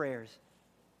those prayers.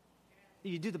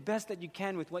 You do the best that you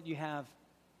can with what you have.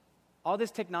 All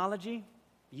this technology,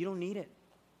 you don't need it.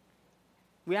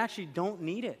 We actually don't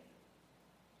need it.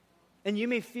 And you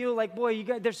may feel like, boy,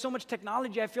 there's so much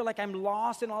technology, I feel like I'm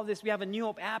lost in all this. We have a New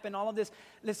Hope app and all of this.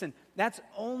 Listen, that's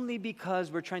only because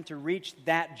we're trying to reach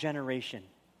that generation.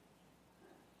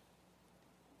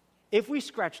 If we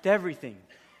scratched everything,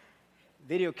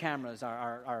 video cameras,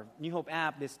 our New Hope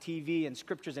app, this TV and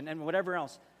scriptures and whatever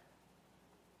else,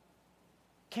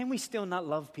 can we still not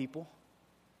love people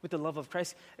with the love of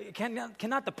Christ?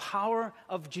 Cannot the power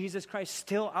of Jesus Christ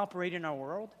still operate in our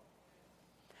world?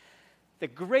 The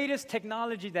greatest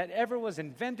technology that ever was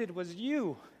invented was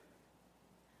you.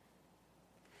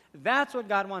 That's what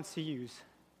God wants to use.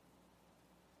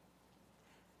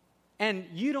 And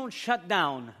you don't shut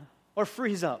down or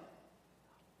freeze up.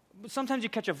 Sometimes you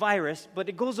catch a virus, but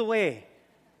it goes away.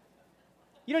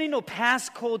 You don't need no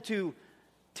passcode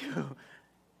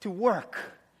to work.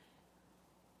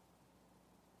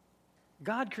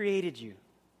 God created you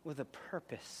with a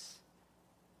purpose.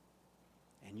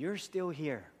 And you're still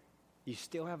here. You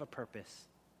still have a purpose.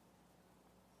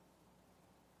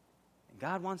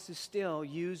 God wants to still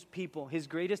use people, His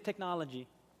greatest technology,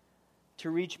 to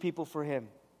reach people for Him.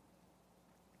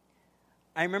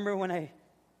 I remember when I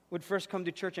would first come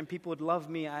to church and people would love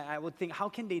me, I would think, how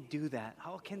can they do that?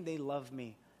 How can they love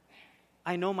me?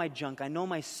 I know my junk, I know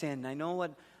my sin, I know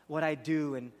what I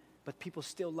do, but people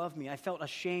still love me. I felt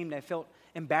ashamed, I felt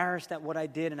embarrassed at what I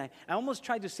did, and I almost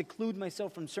tried to seclude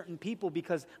myself from certain people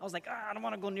because I was like, I don't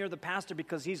want to go near the pastor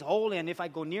because he's holy, and if I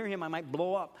go near him, I might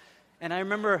blow up. And I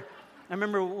remember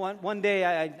one day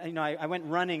I went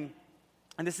running,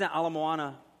 and this is at Ala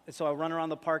Moana, so I'll run around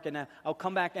the park, and I'll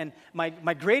come back, and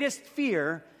my greatest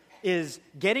fear is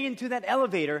getting into that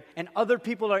elevator, and other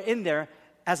people are in there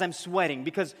as I'm sweating.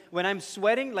 Because when I'm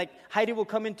sweating, like Heidi will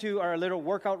come into our little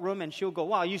workout room, and she'll go,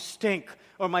 wow, you stink.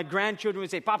 Or my grandchildren would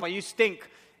say, Papa, you stink.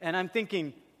 And I'm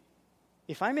thinking,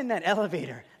 if I'm in that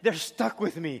elevator, they're stuck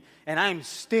with me, and I'm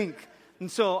stink.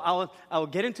 And so I'll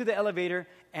get into the elevator,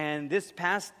 and this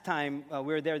past time,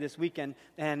 we were there this weekend,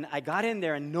 and I got in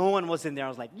there, and no one was in there. I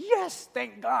was like, yes,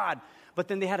 thank God. But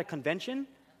then they had a convention,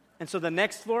 and so the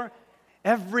next floor,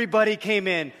 everybody came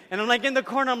in. And I'm like in the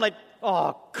corner, I'm like,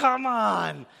 oh, come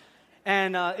on.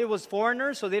 And it was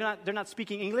foreigners, so they're not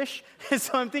speaking English. And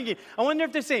so I'm thinking, I wonder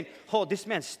if they're saying, oh, this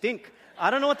man stink.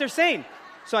 I don't know what they're saying.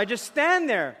 So I just stand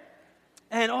there.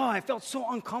 And I felt so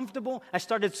uncomfortable. I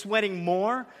started sweating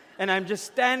more, and I'm just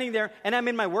standing there, and I'm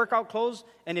in my workout clothes.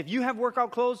 And if you have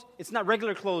workout clothes, it's not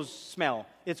regular clothes smell.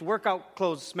 It's workout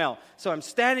clothes smell. So I'm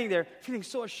standing there feeling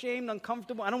so ashamed,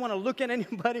 uncomfortable. I don't want to look at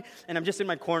anybody, and I'm just in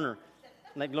my corner.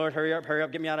 Like, Lord, hurry up,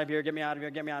 get me out of here, get me out of here,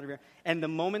 get me out of here. And the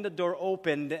moment the door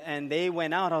opened and they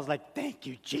went out, I was like, thank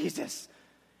you, Jesus.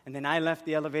 And then I left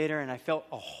the elevator, and I felt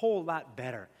a whole lot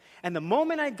better. And the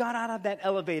moment I got out of that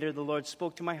elevator, the Lord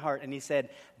spoke to my heart, and He said,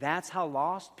 that's how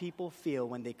lost people feel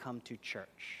when they come to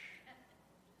church.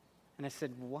 And I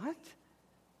said, what?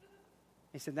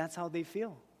 He said, that's how they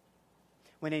feel.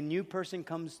 When a new person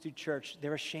comes to church,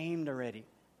 they're ashamed already.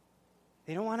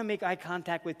 They don't want to make eye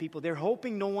contact with people. They're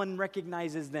hoping no one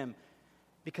recognizes them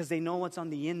because they know what's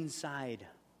on the inside.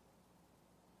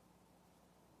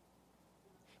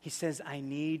 He says, I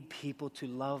need people to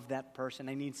love that person.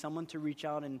 I need someone to reach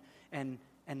out and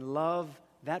love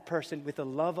that person with a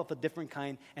love of a different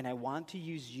kind. And I want to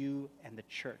use you and the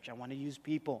church. I want to use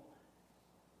people.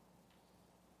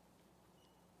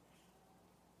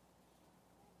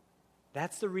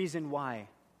 That's the reason why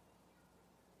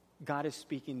God is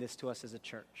speaking this to us as a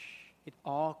church. It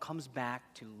all comes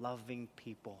back to loving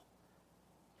people.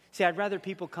 See, I'd rather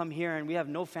people come here and we have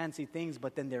no fancy things,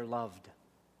 but then they're loved.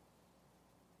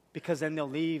 Because then they'll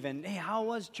leave and, hey, how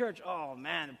was church? Oh,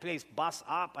 man, the place bust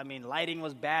up. I mean, lighting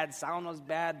was bad, sound was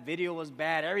bad, video was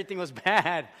bad, everything was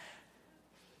bad.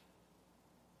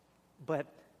 But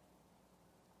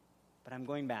I'm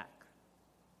going back.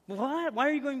 What? Why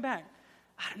are you going back?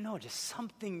 I don't know, just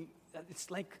something.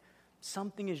 It's like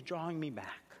something is drawing me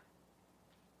back.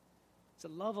 It's a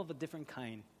love of a different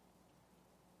kind.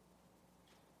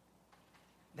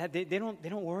 That they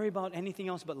don't worry about anything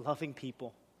else but loving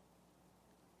people.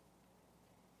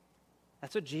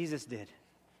 That's what Jesus did.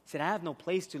 He said, I have no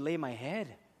place to lay my head.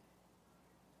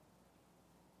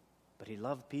 But He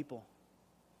loved people.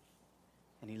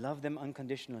 And He loved them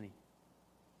unconditionally.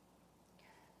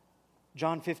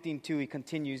 John 15:2, He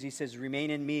continues. He says, remain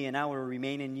in me and I will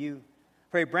remain in you.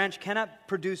 For a branch cannot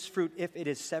produce fruit if it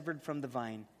is severed from the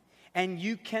vine. And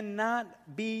you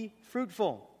cannot be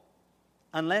fruitful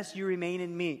unless you remain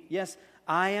in me. Yes,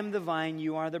 I am the vine,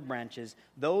 you are the branches.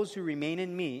 Those who remain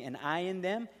in me and I in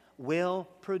them will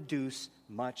produce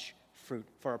much fruit.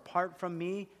 For apart from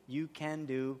me, you can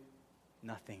do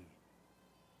nothing.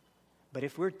 But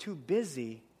if we're too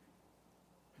busy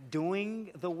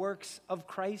doing the works of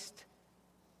Christ,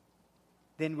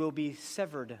 then we'll be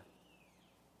severed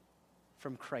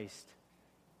from Christ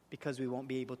because we won't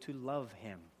be able to love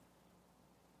Him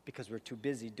because we're too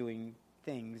busy doing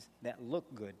things that look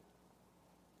good.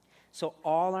 So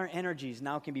all our energies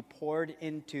now can be poured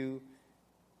into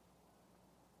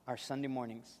our Sunday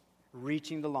mornings,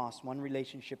 reaching the lost, one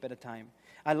relationship at a time.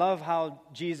 I love how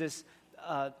Jesus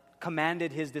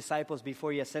commanded His disciples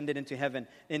before He ascended into heaven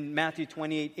in Matthew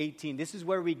 28:18. This is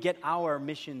where we get our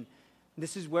mission.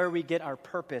 This is where we get our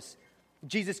purpose.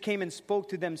 Jesus came and spoke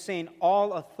to them, saying,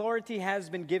 all authority has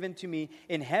been given to me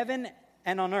in heaven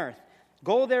and on earth.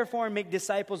 Go therefore and make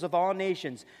disciples of all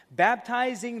nations,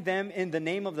 baptizing them in the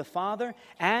name of the Father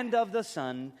and of the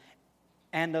Son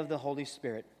and of the Holy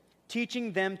Spirit,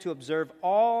 teaching them to observe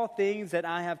all things that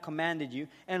I have commanded you.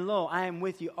 And lo, I am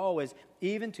with you always,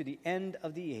 even to the end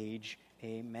of the age.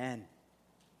 Amen.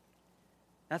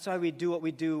 That's why we do what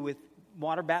we do with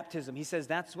water baptism. He says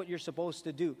that's what you're supposed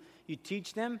to do. You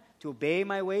teach them to obey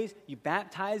my ways. You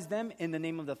baptize them in the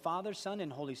name of the Father, Son,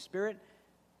 and Holy Spirit.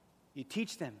 You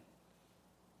teach them.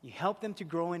 You help them to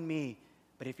grow in me.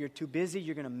 But if you're too busy,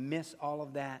 you're going to miss all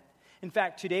of that. In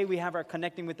fact, today we have our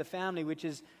Connecting with the Family, which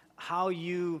is how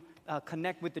you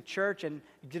connect with the church, and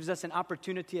it gives us an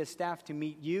opportunity as staff to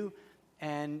meet you.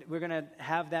 And we're going to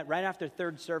have that right after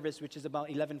third service, which is about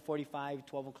 11:45,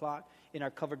 12 o'clock in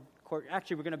our covered court.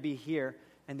 Actually, we're going to be here,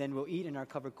 and then we'll eat in our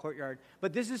covered courtyard.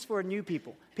 But this is for new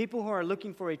people who are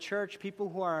looking for a church, people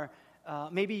who are,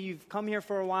 maybe you've come here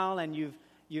for a while and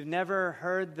you've never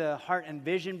heard the heart and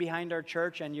vision behind our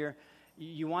church, and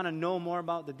you want to know more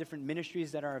about the different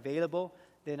ministries that are available.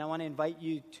 Then I want to invite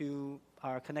you to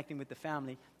our Connecting with the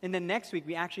Family. And then next week,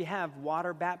 we actually have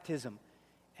water baptism.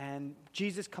 And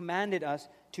Jesus commanded us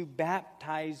to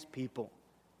baptize people.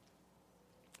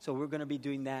 So we're going to be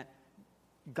doing that.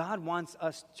 God wants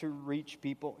us to reach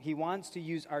people. He wants to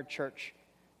use our church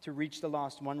to reach the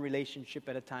lost one relationship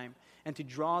at a time and to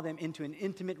draw them into an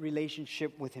intimate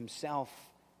relationship with Himself.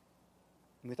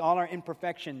 And with all our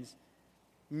imperfections,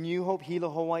 New Hope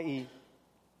Hilo Hawaii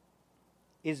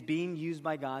is being used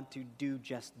by God to do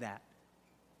just that.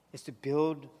 It's to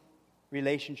build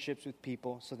relationships with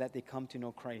people so that they come to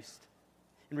know Christ.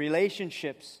 And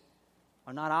relationships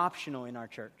are not optional in our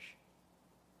church.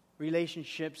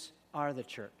 Relationships are the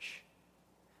church.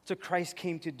 It's what Christ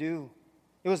came to do.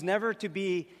 It was never to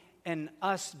be an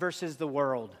us versus the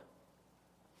world.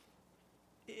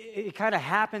 It kind of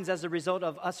happens as a result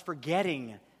of us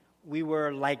forgetting we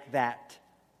were like that.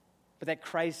 But that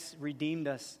Christ redeemed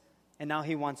us, and now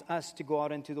He wants us to go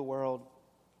out into the world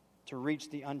to reach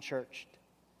the unchurched.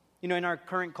 You know, in our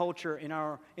current culture, in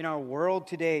our world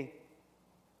today,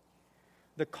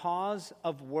 the cause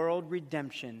of world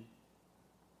redemption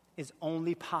is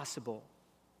only possible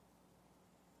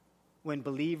when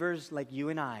believers like you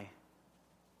and I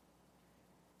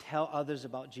tell others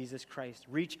about Jesus Christ,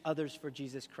 reach others for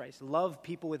Jesus Christ, love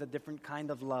people with a different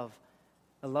kind of love,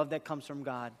 a love that comes from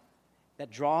God, that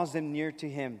draws them near to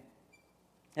Him,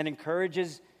 and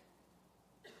encourages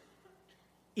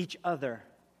each other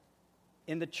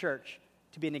in the church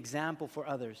to be an example for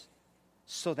others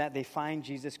so that they find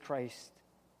Jesus Christ.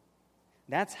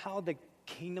 That's how the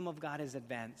kingdom of God is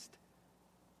advanced.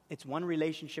 It's one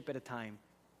relationship at a time.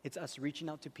 It's us reaching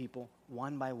out to people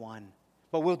one by one.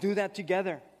 But we'll do that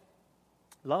together.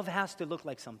 Love has to look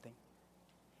like something.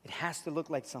 It has to look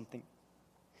like something.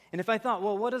 And if I thought,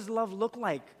 well, what does love look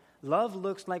like? Love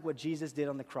looks like what Jesus did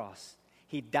on the cross.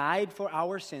 He died for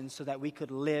our sins so that we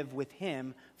could live with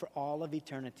Him for all of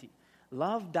eternity.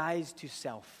 Love dies to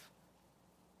self.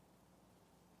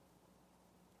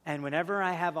 And whenever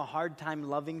I have a hard time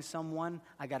loving someone,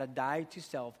 I got to die to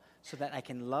self so that I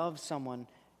can love someone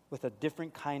with a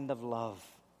different kind of love.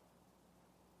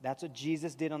 That's what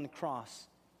Jesus did on the cross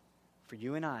for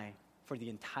you and I, for the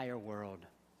entire world.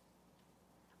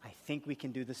 I think we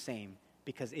can do the same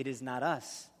because it is not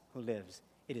us who lives.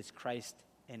 It is Christ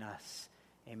in us.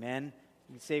 Amen?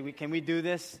 You say, can we do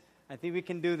this? I think we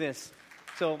can do this.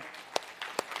 So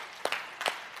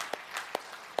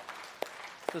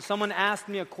someone asked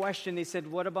me a question. They said,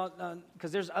 what about,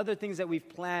 because there's other things that we've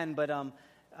planned, but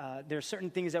there are certain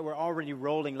things that we're already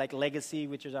rolling, like Legacy,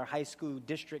 which is our high school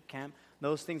district camp.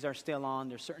 Those things are still on.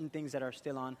 There's certain things that are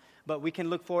still on. But we can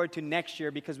look forward to next year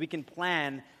because we can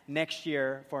plan next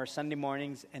year for our Sunday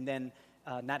mornings and then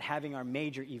not having our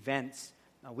major events.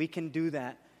 We can do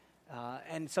that.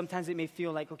 And sometimes it may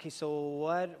feel like, okay, so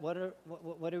what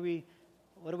do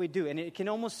we do? And it can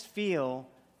almost feel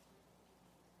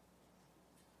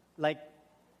like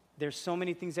there's so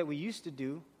many things that we used to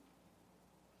do,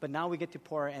 but now we get to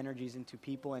pour our energies into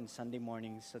people and Sunday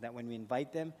mornings so that when we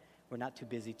invite them, we're not too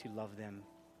busy to love them.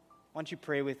 Why don't you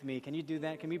pray with me? Can you do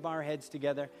that? Can we bow our heads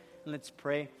together and let's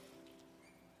pray?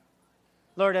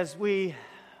 Lord, as we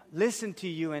listen to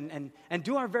you and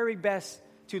do our very best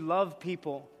to love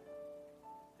people,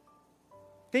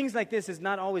 things like this is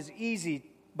not always easy,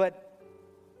 but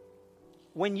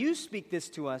when you speak this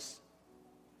to us,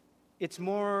 it's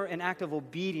more an act of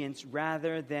obedience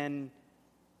rather than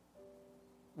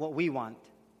what we want.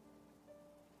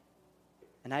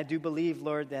 And I do believe,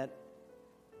 Lord, that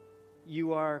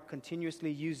you are continuously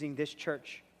using this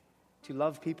church to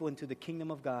love people into the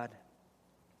kingdom of God.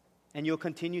 And you'll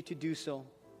continue to do so.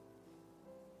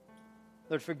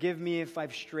 Lord, forgive me if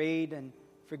I've strayed, and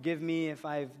forgive me if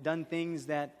I've done things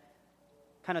that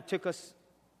kind of took us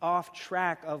off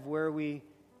track of where we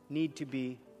need to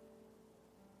be.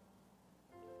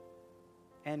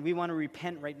 And we want to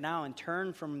repent right now and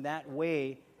turn from that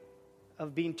way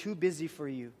of being too busy for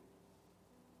you.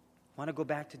 I want to go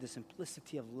back to the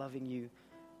simplicity of loving you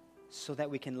so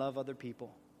that we can love other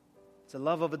people. It's a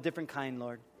love of a different kind,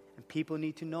 Lord. And people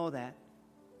need to know that.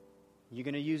 You're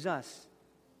going to use us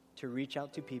to reach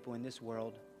out to people in this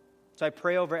world. So I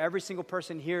pray over every single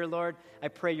person here, Lord. I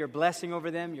pray your blessing over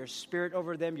them, your spirit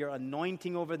over them, your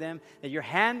anointing over them, that your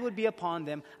hand would be upon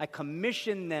them. I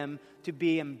commission them to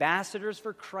be ambassadors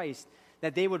for Christ,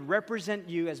 that they would represent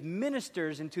you as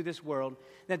ministers into this world,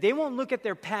 that they won't look at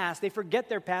their past, they forget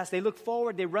their past, they look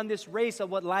forward, they run this race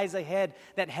of what lies ahead,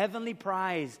 that heavenly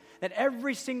prize, that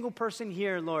every single person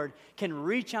here, Lord, can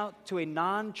reach out to a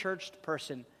non-churched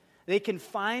person. They can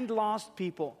find lost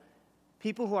people,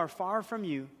 people who are far from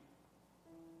you,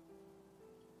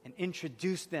 and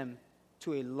introduce them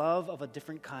to a love of a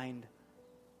different kind.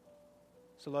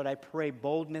 So, Lord, I pray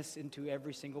boldness into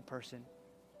every single person,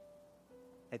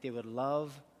 that they would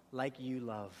love like you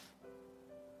love.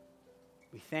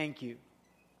 We thank you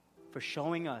for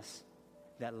showing us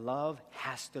that love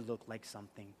has to look like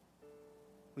something.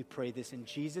 We pray this in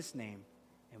Jesus' name,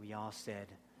 and we all said,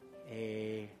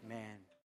 amen.